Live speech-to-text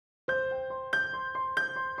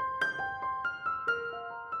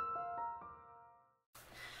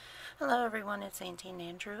Hello everyone, it's Auntie and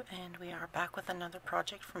Andrew, and we are back with another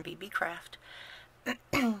project from Beebee Craft.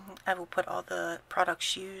 I will put all the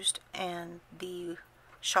products used and the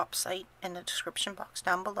shop site in the description box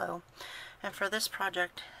down below. And for this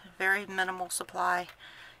project, very minimal supply,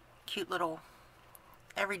 cute little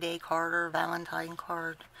everyday card or Valentine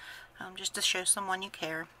card, just to show someone you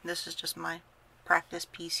care. This is just my practice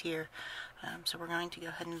piece here, so we're going to go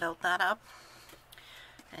ahead and build that up.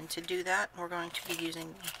 And to do that, we're going to be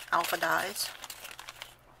using alpha dies.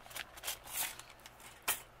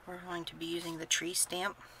 We're going to be using the tree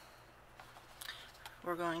stamp.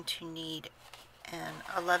 We're going to need an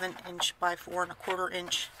 11" by 4 1/4"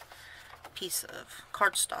 inch piece of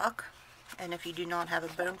cardstock. And if you do not have a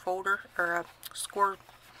bone folder or a score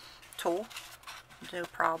tool, no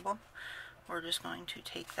problem. We're just going to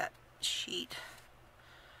take that sheet,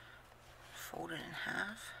 fold it in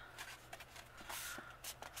half.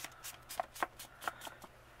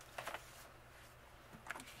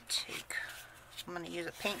 I'm going to use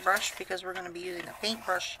a paintbrush because we're going to be using a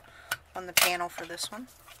paintbrush on the panel for this one.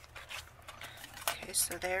 Okay,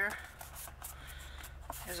 so there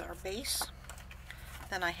is our base.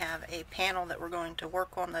 Then I have a panel that we're going to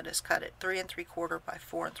work on that is cut at 3 3/4 by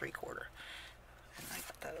 4 3/4. And I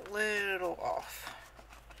got that a little off.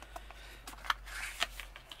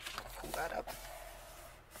 Pull that up.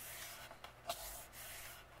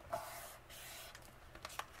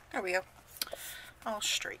 There we go. All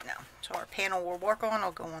straight now. So our panel we'll work on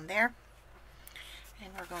will go on there,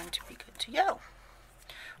 and we're going to be good to go.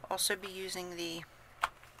 Also be using the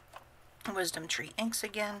Wisdom Tree inks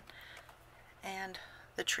again and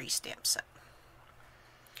the tree stamp set.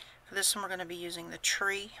 For this one we're going to be using the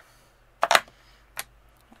tree,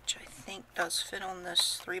 which I think does fit on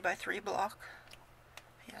this 3x3 block.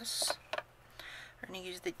 Yes. We're going to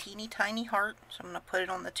use the teeny tiny heart, so I'm going to put it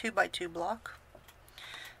on the 2x2 block.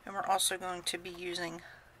 And we're also going to be using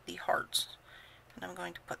the hearts, and I'm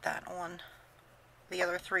going to put that on the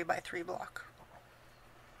other 3x3 block.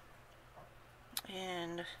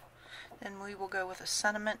 And then we will go with a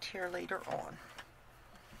sentiment here later on.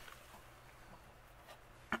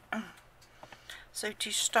 So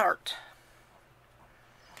to start,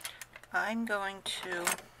 I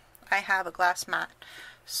have a glass mat,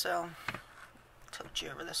 so I'll tilt you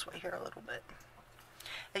over this way here a little bit.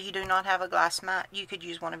 If you do not have a glass mat, you could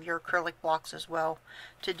use one of your acrylic blocks as well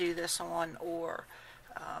to do this on, or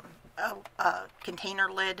a container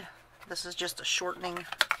lid. This is just a shortening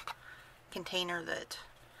container that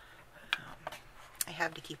I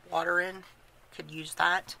have to keep water in. Could use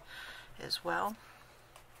that as well.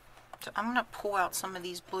 So I'm going to pull out some of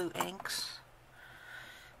these blue inks.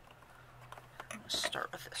 I'm going to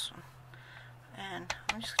start with this one. And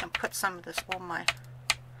I'm just going to put some of this on my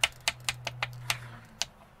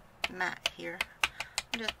mat here.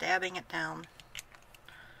 I'm just dabbing it down,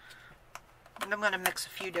 and I'm going to mix a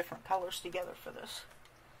few different colors together for this.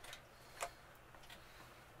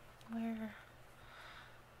 There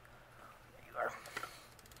you are.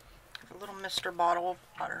 A little Mr. bottle of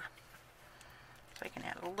water, so I can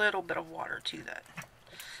add a little bit of water to that.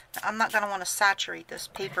 Now, I'm not going to want to saturate this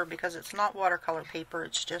paper because it's not watercolor paper,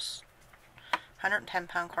 it's just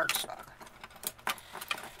 110-pound cardstock.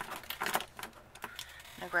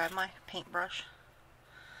 I grab my paintbrush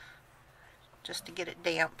just to get it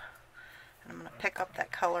damp, and I'm going to pick up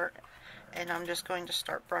that color, and I'm just going to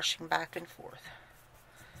start brushing back and forth.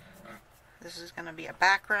 This is going to be a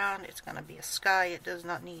background, it's going to be a sky, it does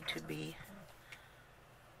not need to be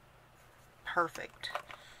perfect.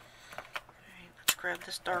 Alright, let's grab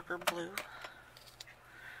this darker blue.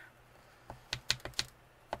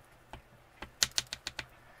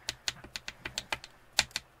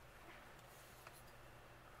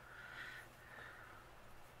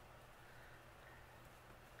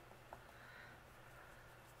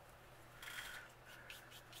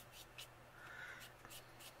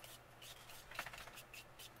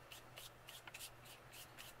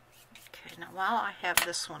 Now while I have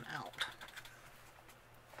this one out,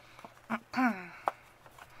 I'm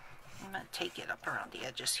going to take it up around the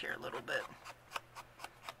edges here a little bit.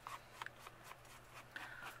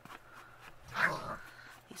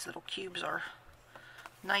 These little cubes are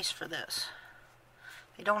nice for this.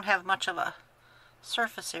 They don't have much of a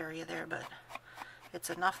surface area there, but it's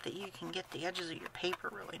enough that you can get the edges of your paper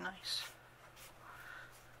really nice.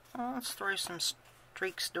 Well, let's throw some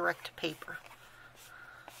streaks direct to paper.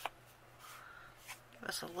 Give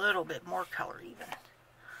us a little bit more color even.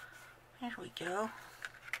 There we go.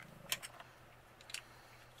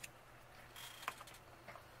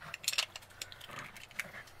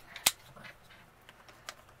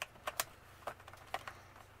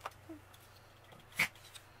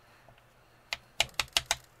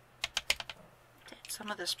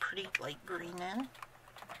 some of this pretty light green in. And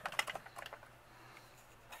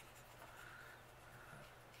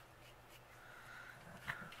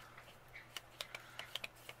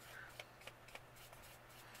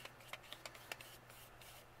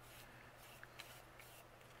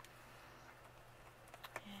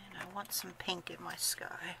I want some pink in my sky.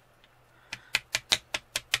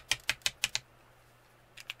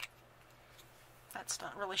 That's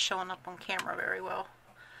not really showing up on camera very well,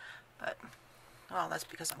 but, well, that's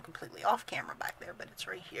because I'm completely off camera back there, but it's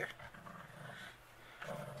right here.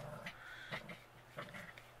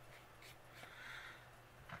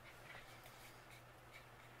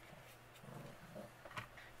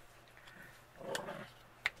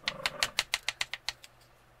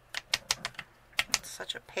 It's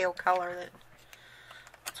such a pale color that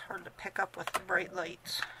it's hard to pick up with the bright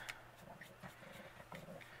lights.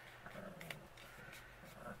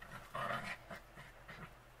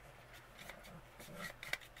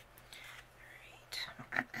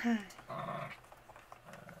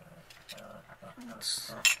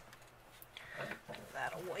 Let's give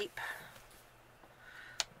that a wipe.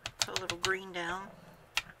 Put a little green down.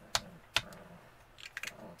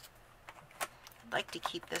 I'd like to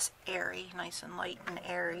keep this airy, nice and light and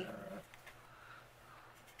airy.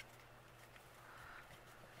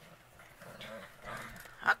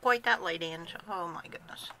 Not quite that light, Ange. Oh my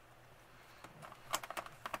goodness.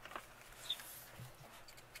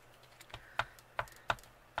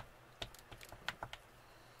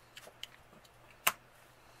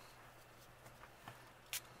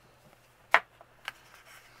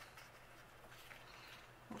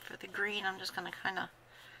 For the green, I'm just going to kind of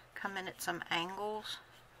come in at some angles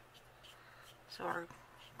so our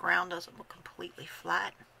ground doesn't look completely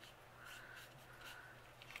flat.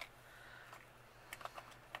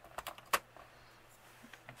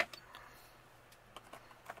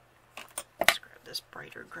 Let's grab this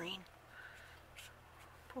brighter green.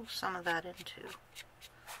 Pull some of that in too.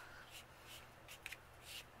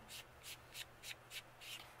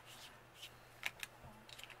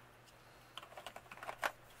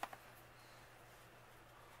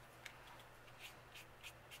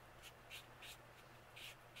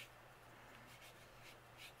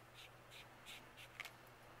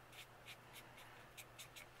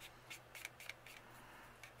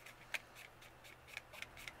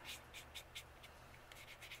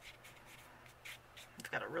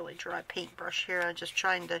 Got a really dry paintbrush here. I'm just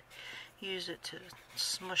trying to use it to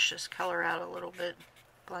smush this color out a little bit,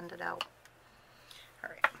 blend it out.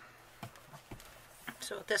 Alright,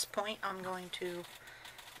 so at this point I'm going to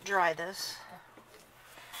dry this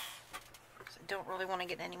because I don't really want to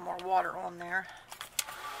get any more water on there.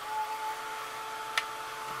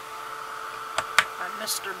 I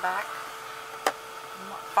missed her back.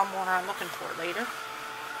 Found one I'm looking for later.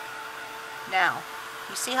 Now,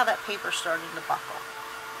 you see how that paper's starting to buckle.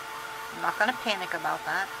 I'm not going to panic about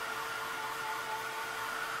that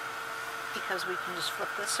because we can just flip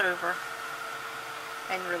this over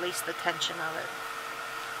and release the tension of it.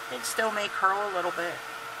 It still may curl a little bit,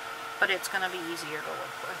 but it's going to be easier to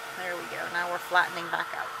work with. There we go. Now we're flattening back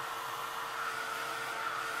out.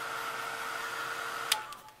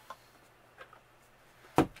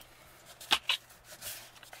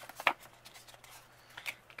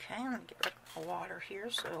 Okay, I'm going to get rid of the water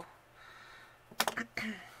here, so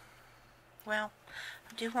well,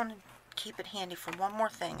 I do want to keep it handy for one more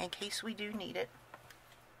thing in case we do need it.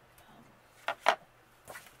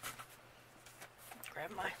 Grab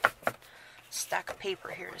my stack of paper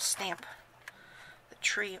here to stamp the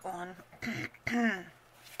tree on.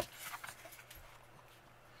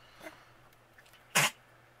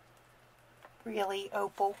 Really,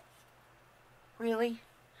 Opal? Really?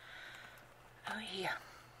 Oh yeah.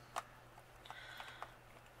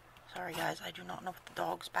 Sorry guys, I do not know what the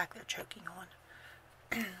dog's back there choking on.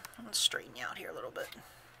 Let's straighten you out here a little bit.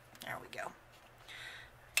 There we go.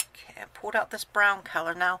 Okay, I pulled out this brown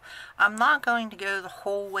color. Now, I'm not going to go the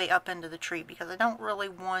whole way up into the tree because I don't really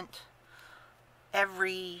want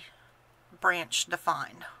every branch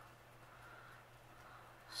defined.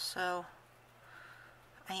 So,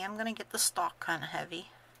 I am going to get the stalk kind of heavy.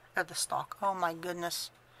 Or the stalk, oh my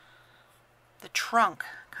goodness. The trunk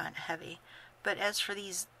kind of heavy. But as for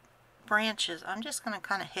these branches, I'm just going to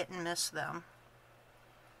kind of hit and miss them.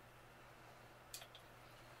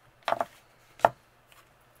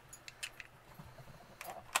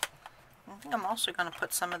 I think I'm also going to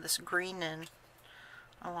put some of this green in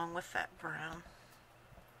along with that brown.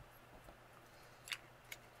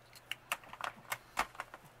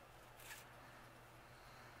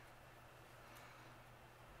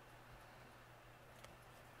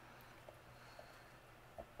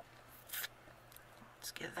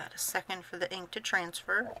 Give that a second for the ink to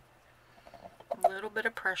transfer. A little bit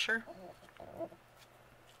of pressure.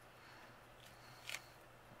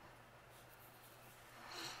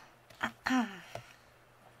 Okay, I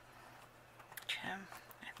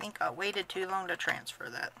think I waited too long to transfer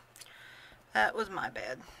that. That was my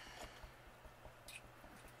bad.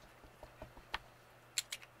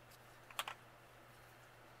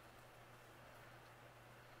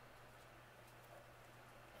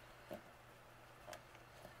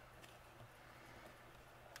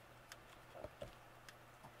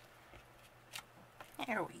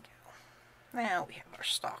 There we go. Now we have our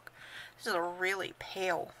stock. This is a really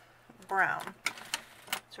pale brown.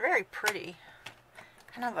 It's very pretty.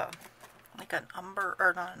 Kind of a, like an umber,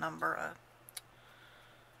 or not an umber, a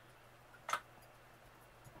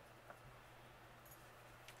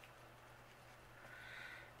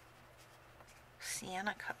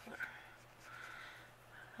sienna color.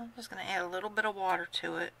 I'm just going to add a little bit of water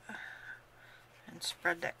to it and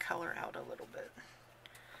spread that color out a little bit.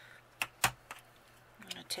 I'm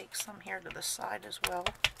going to take some here to the side as well.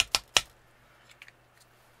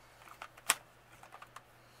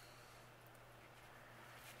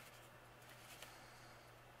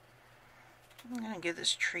 I'm going to give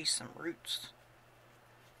this tree some roots.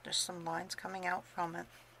 There's some lines coming out from it.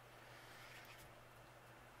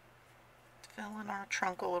 Fill in our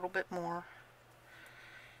trunk a little bit more.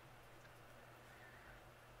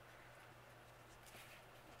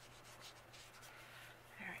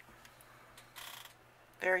 Alright.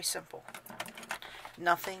 Very simple.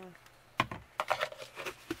 Nothing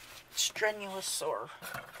strenuous or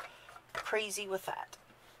crazy with that.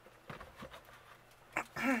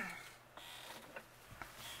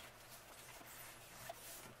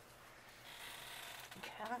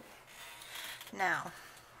 Now,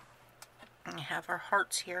 we have our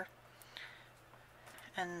hearts here,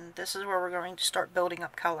 and this is where we're going to start building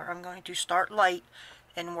up color. I'm going to start light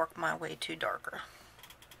and work my way to darker.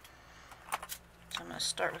 So I'm going to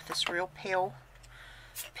start with this real pale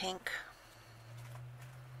pink.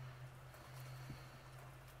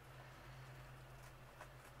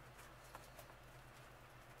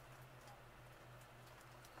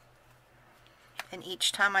 And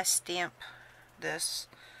each time I stamp this,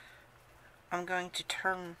 I'm going to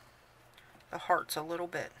turn the hearts a little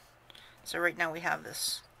bit. So right now we have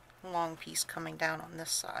this long piece coming down on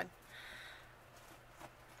this side.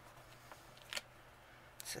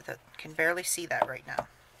 So that you can barely see that right now.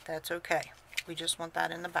 That's okay. We just want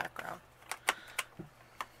that in the background.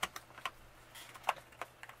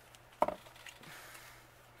 I'm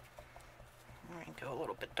going to go a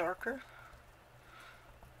little bit darker.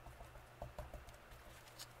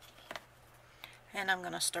 And I'm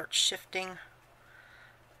going to start shifting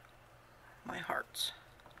my hearts.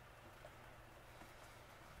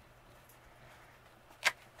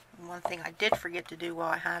 One thing I did forget to do while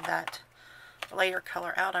I had that layer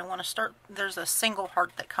color out, I want to start, there's a single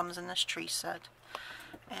heart that comes in this tree set.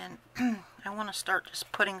 And I want to start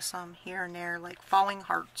just putting some here and there, like falling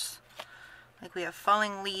hearts. Like we have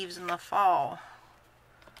falling leaves in the fall.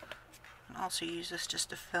 And also use this just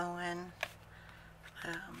to fill in.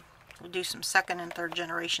 We'll do some second and third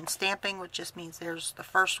generation stamping, which just means there's the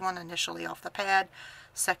first one initially off the pad,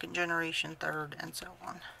 second generation, third, and so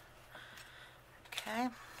on. Okay.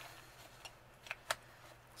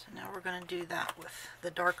 So now we're going to do that with the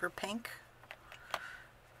darker pink.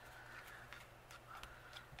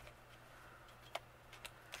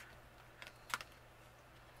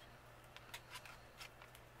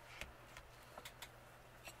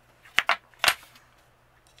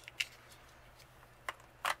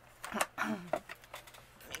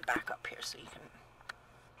 So you can,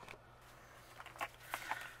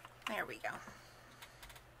 there we go,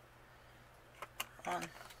 on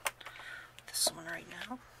this one right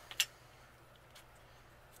now.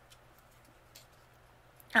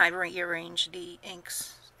 I rearranged the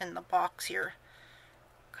inks in the box here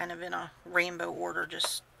kind of in a rainbow order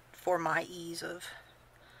just for my ease of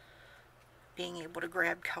being able to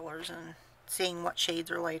grab colors and seeing what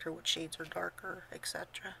shades are lighter, what shades are darker,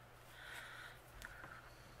 etc.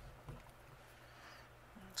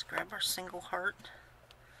 Let's grab our single heart.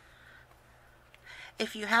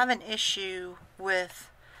 If you have an issue with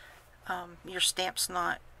your stamps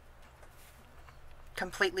not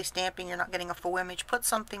completely stamping, you're not getting a full image, put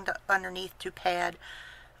something underneath to pad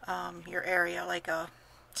your area, like a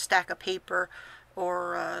stack of paper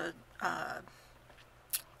or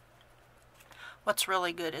what's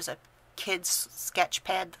really good is a kid's sketch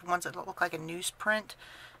pad, the ones that look like a newsprint,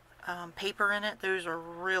 paper in it. Those are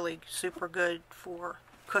really super good for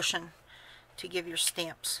cushion to give your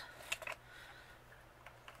stamps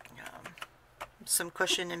some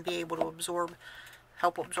cushion and be able to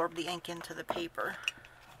help absorb the ink into the paper.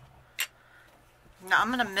 Now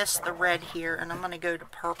I'm going to miss the red here, and I'm going to go to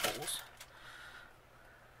purples.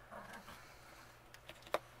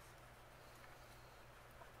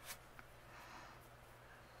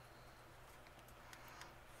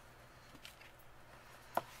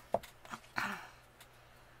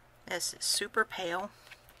 This is super pale,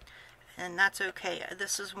 and that's okay.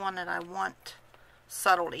 This is one that I want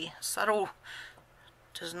subtlety. Subtle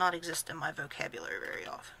does not exist in my vocabulary very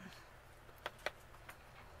often.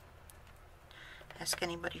 Ask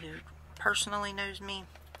anybody who personally knows me.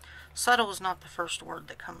 Subtle is not the first word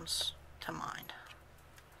that comes to mind.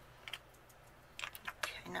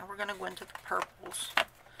 Okay, now we're going to go into the purples.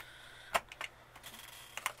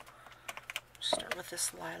 Start with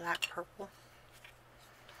this lilac purple.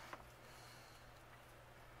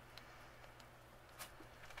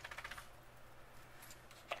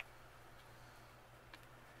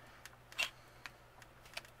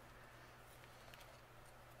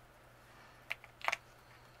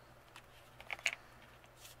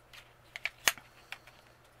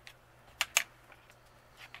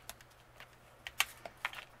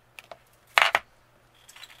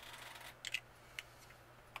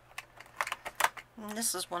 And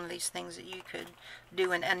this is one of these things that you could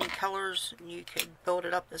do in any colors. You could build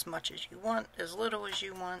it up as much as you want, as little as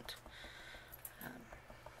you want.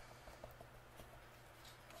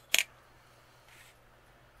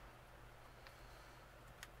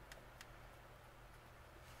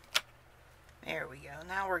 There we go.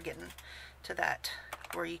 Now we're getting to that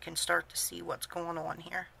where you can start to see what's going on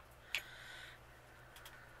here.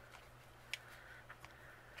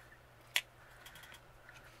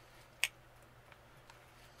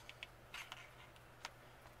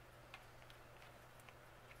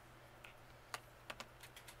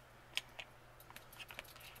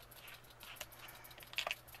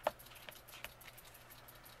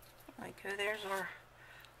 There we go. There's our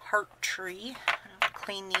heart tree. I'll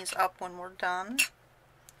clean these up when we're done.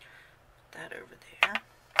 Put that over there.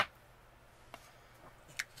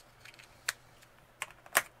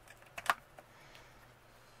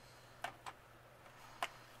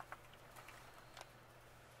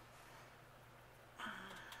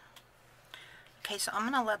 Okay, so I'm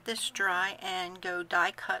going to let this dry and go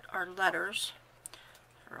die cut our letters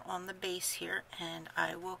on the base here, and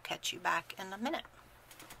I will catch you back in a minute.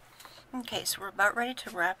 Okay, so we're about ready to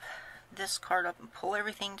wrap this card up and pull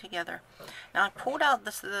everything together. Now I pulled out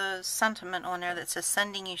the sentiment on there that says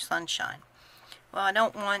sending you sunshine. Well, I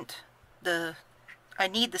don't want I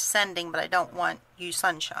need the sending, but I don't want you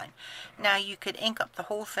sunshine. Now you could ink up the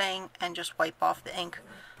whole thing and just wipe off the ink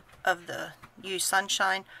of the you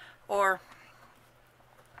sunshine, or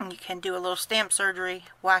you can do a little stamp surgery,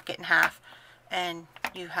 whack it in half, and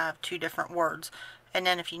you have two different words. And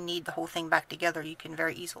then if you need the whole thing back together, you can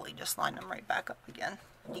very easily just line them right back up again.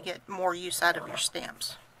 You get more use out of your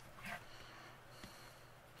stamps.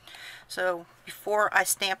 So before I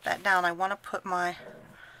stamp that down, I'm going to put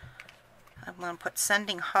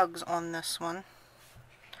sending hugs on this one.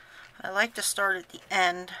 I like to start at the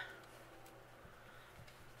end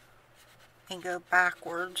and go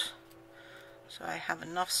backwards so I have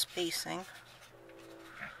enough spacing.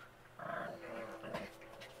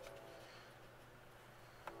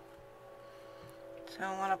 So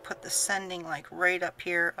I want to put the sending like right up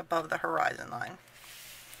here above the horizon line.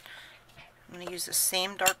 I'm going to use the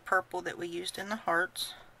same dark purple that we used in the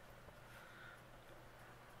hearts.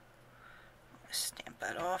 Stamp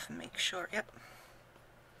that off and make sure, yep.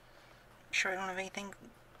 Make sure I don't have anything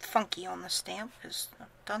funky on the stamp, because I've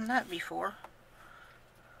done that before.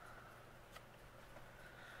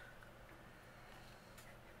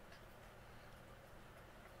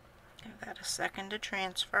 Give that a second to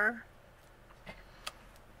transfer.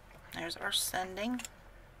 There's our sending.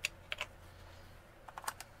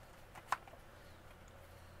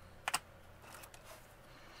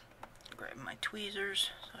 Grab my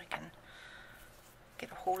tweezers so I can get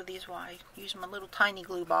a hold of these while I use my little tiny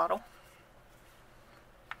glue bottle.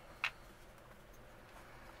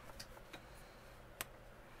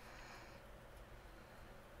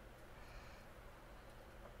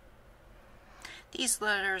 These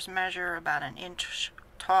letters measure about 1 inch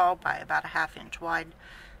tall by about a 1/2 inch wide.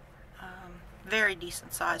 Very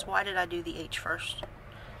decent size. Why did I do the H first?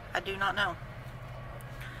 I do not know.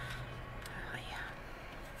 Oh, yeah.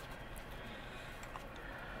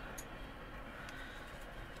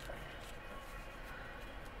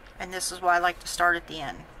 And this is why I like to start at the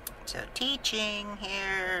end. So teaching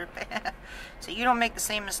here. So you don't make the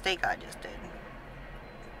same mistake I just did.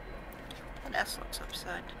 That S looks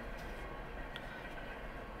upside.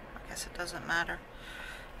 guess it doesn't matter.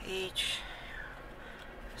 H.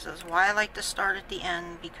 This is why I like to start at the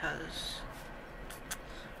end, because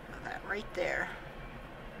of that right there.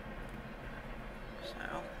 So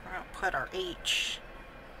we're going to put our H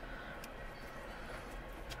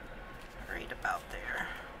right about there.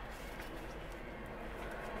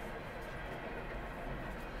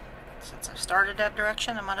 Since I've started that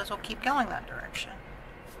direction, I might as well keep going that direction.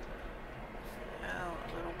 So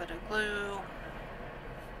a little bit of glue.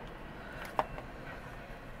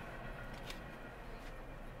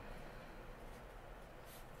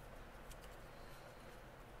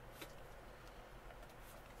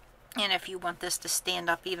 And if you want this to stand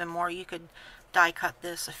up even more, you could die cut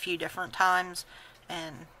this a few different times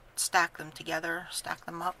and stack them together, stack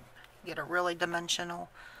them up, get a really dimensional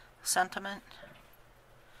sentiment.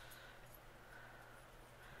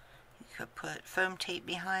 You could put foam tape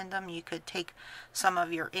behind them. You could take some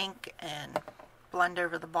of your ink and blend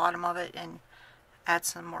over the bottom of it and add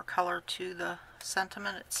some more color to the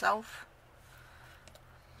sentiment itself.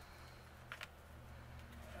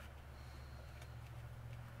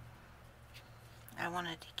 I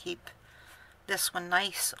wanted to keep this one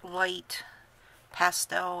nice, light,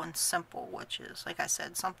 pastel, and simple, which is, like I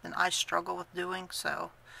said, something I struggle with doing,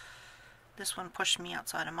 so this one pushed me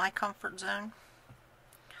outside of my comfort zone,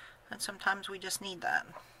 and sometimes we just need that.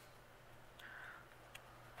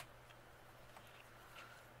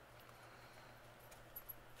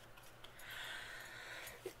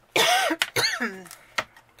 Put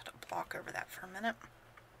a block over that for a minute.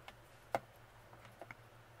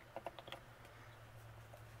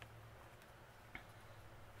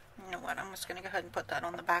 You know what, I'm just going to go ahead and put that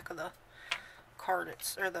on the back of the card,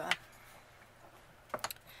 or the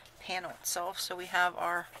panel itself. So we have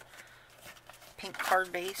our pink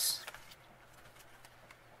card base.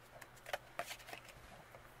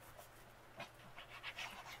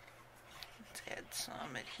 Let's add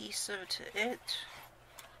some adhesive to it.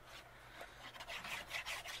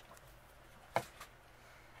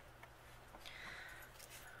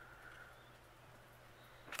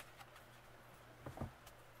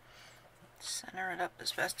 Center it up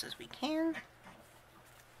as best as we can.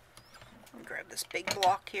 I'll grab this big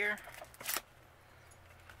block here.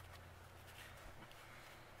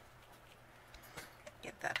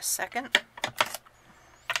 Give that a second.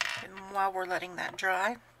 And while we're letting that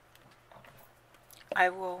dry, I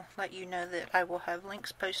will let you know that I will have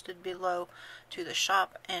links posted below to the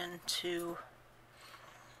shop and to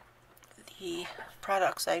the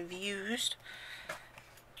products I've used.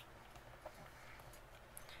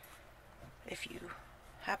 If you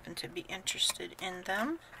happen to be interested in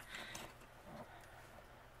them.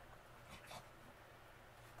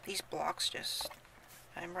 These blocks just,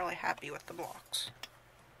 I'm really happy with the blocks.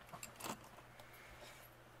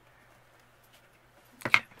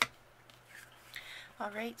 Okay.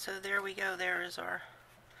 Alright, so there we go. There is our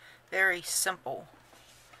very simple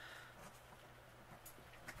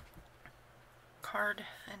card,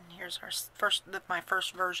 and here's our my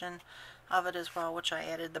first version of it as well, which I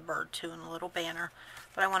added the bird to and a little banner,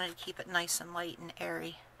 but I wanted to keep it nice and light and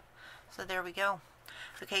airy. So there we go.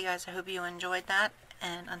 Okay guys, I hope you enjoyed that,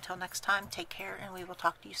 and until next time, take care, and we will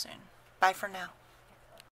talk to you soon. Bye for now.